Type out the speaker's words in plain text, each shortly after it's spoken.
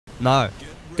No.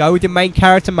 Go with your main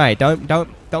character, mate.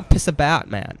 Don't piss about,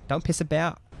 man. Don't piss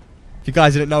about. If you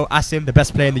guys didn't know, Asim, the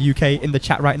best player in the UK, in the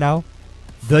chat right now.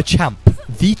 The champ.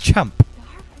 The champ.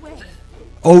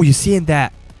 Oh, you're seeing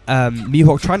that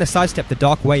Mihawk trying to sidestep the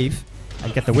dark wave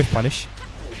and get the whiff punish.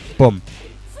 Boom.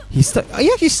 He's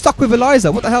actually stuck with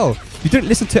Eliza. What the hell? You didn't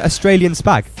listen to Australian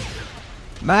Spag.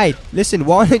 Mate, listen,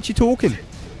 why aren't you talking?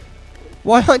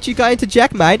 Why aren't you going to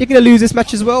Jack, mate? You're going to lose this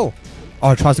match as well.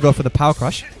 Oh, he tries to go for the power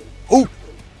crush. Oh,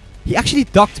 he actually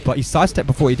ducked, but he sidestepped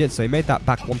before he did, so he made that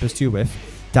back 1+2 whiff.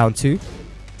 Down 2. Here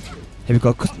we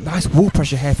go. Nice wall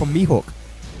pressure here from Mihawk.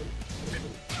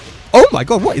 Oh my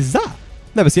god, what is that?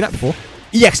 Never seen that before.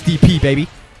 EXDP, baby.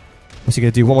 What's he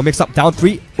going to do? One more mix up. Down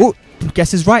 3. Oh,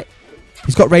 guess is right.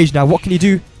 He's got rage now. What can he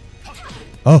do?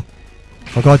 Oh.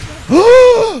 Oh god.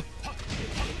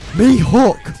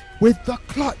 Mihawk with the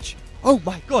clutch. Oh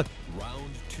my god.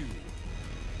 Round 2.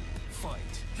 Fight.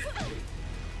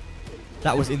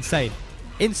 That was insane.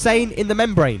 Insane in the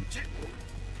membrane.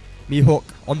 Mihawk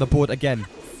on the board again.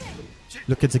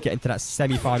 Looking to get into that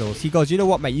semi-finals. He goes, you know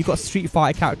what, mate? You got Street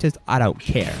Fighter characters. I don't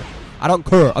care. I don't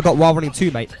care. I got Wild Running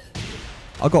 2, mate.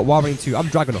 I got Wild Running 2. I'm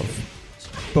Dragnov.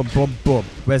 Boom, boom, boom.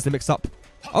 Where's the mix-up?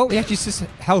 Oh, he actually just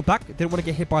held back. Didn't want to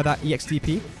get hit by that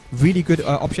EXDP. Really good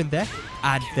option there.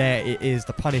 And there it is,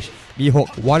 the punish.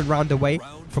 Mihawk 1 round away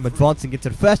from advancing into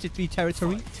the first 3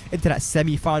 territory. Into that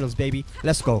semi-finals, baby.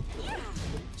 Let's go.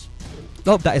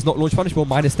 Nope, that is not launch punishable.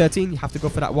 -13. You have to go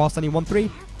for that while standing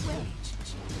 1-3.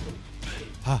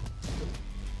 Ah.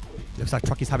 Looks like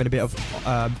Trukki3's having a bit of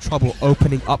trouble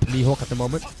opening up Mihawk at the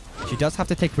moment. She does have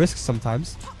to take risks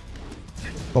sometimes.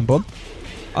 Boom, boom.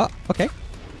 Oh, okay.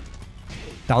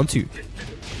 Down 2.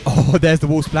 Oh, there's the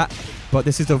wall splat. But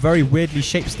this is a very weirdly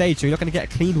shaped stage, so you're not going to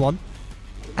get a clean one.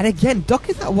 And again,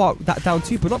 ducking that down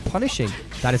 2, but not punishing.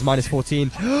 That is -14.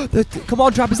 Come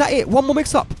on, Drab, is that it? One more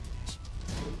mix-up.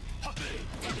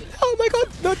 Oh my god,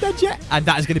 not dead yet. And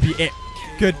that is going to be it.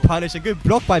 Good punish, a good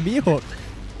block by Mihawk.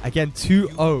 Again,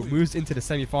 2-0 moves into the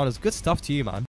semi-finals. Good stuff to you, man.